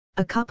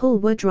A couple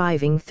were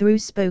driving through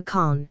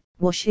Spokane,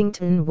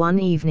 Washington one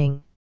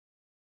evening.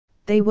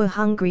 They were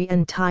hungry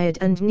and tired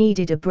and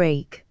needed a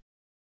break.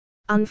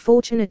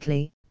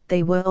 Unfortunately,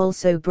 they were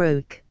also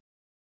broke.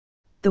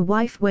 The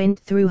wife went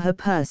through her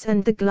purse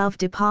and the glove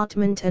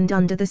department and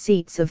under the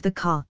seats of the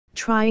car,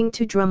 trying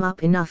to drum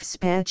up enough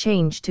spare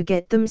change to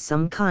get them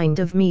some kind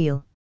of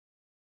meal.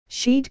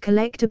 She'd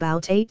collect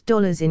about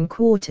 $8 in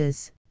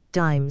quarters,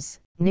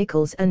 dimes,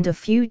 nickels and a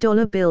few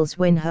dollar bills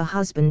when her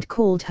husband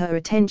called her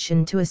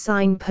attention to a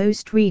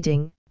signpost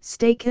reading,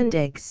 "Steak and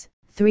eggs,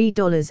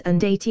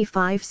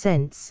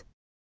 $3.85.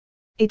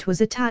 It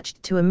was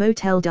attached to a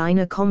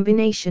motel-diner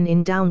combination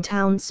in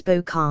downtown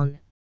Spokane.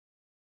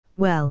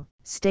 Well,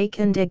 steak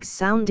and eggs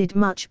sounded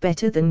much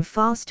better than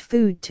fast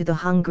food to the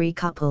hungry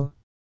couple.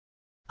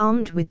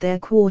 Armed with their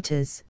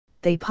quarters,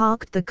 they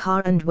parked the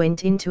car and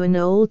went into an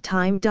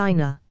old-time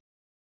diner.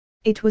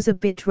 It was a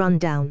bit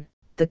run-down,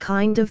 the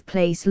kind of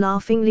place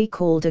laughingly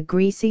called a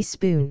greasy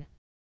spoon.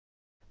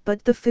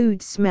 But the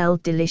food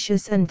smelled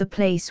delicious and the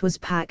place was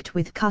packed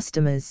with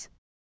customers.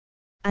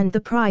 And the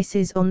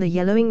prices on the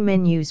yellowing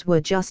menus were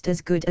just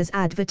as good as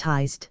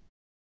advertised.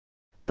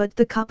 But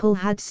the couple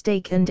had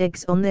steak and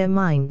eggs on their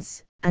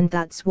minds, and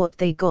that's what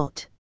they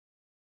got.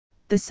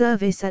 The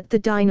service at the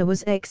diner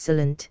was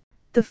excellent,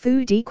 the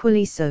food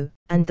equally so,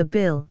 and the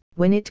bill,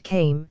 when it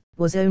came,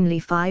 was only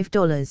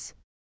 $5.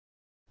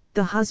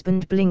 The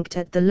husband blinked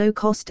at the low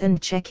cost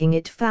and checking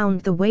it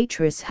found the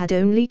waitress had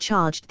only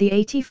charged the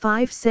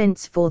 85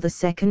 cents for the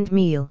second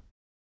meal.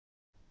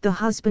 The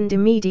husband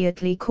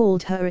immediately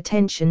called her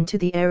attention to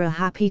the error,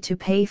 happy to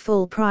pay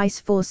full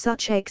price for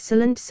such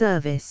excellent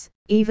service,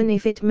 even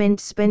if it meant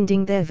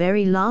spending their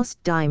very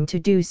last dime to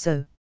do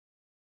so.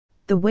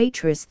 The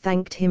waitress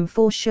thanked him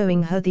for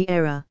showing her the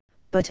error,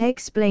 but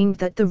explained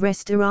that the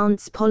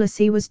restaurant's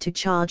policy was to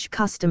charge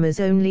customers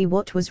only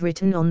what was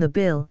written on the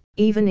bill,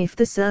 even if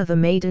the server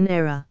made an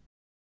error.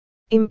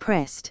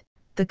 Impressed,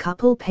 the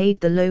couple paid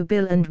the low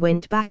bill and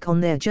went back on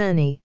their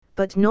journey,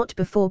 but not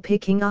before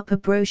picking up a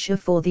brochure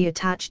for the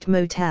attached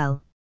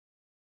motel.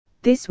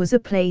 This was a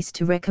place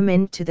to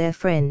recommend to their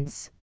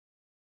friends.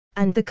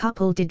 And the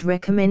couple did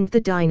recommend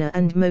the diner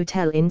and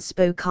motel in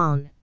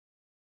Spokane.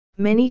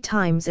 Many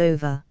times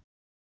over.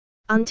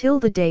 Until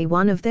the day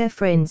one of their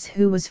friends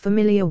who was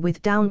familiar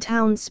with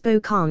downtown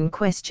Spokane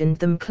questioned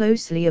them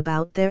closely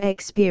about their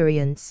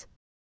experience.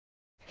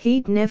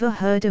 He'd never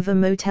heard of a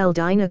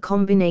motel-diner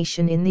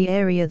combination in the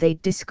area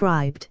they'd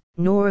described,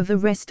 nor of a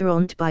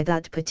restaurant by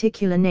that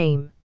particular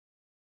name.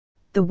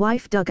 The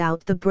wife dug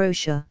out the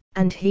brochure,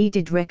 and he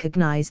did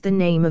recognize the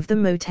name of the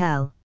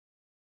motel.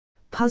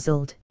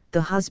 Puzzled,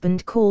 the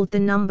husband called the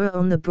number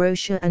on the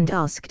brochure and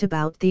asked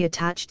about the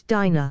attached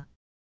diner.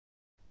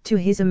 To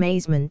his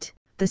amazement,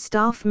 the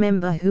staff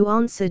member who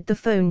answered the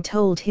phone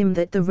told him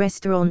that the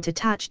restaurant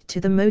attached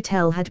to the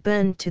motel had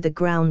burned to the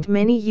ground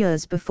many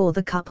years before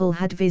the couple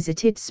had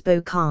visited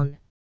Spokane.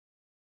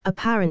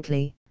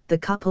 Apparently, the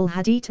couple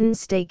had eaten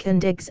steak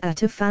and eggs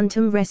at a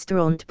phantom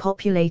restaurant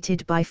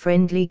populated by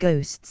friendly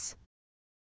ghosts.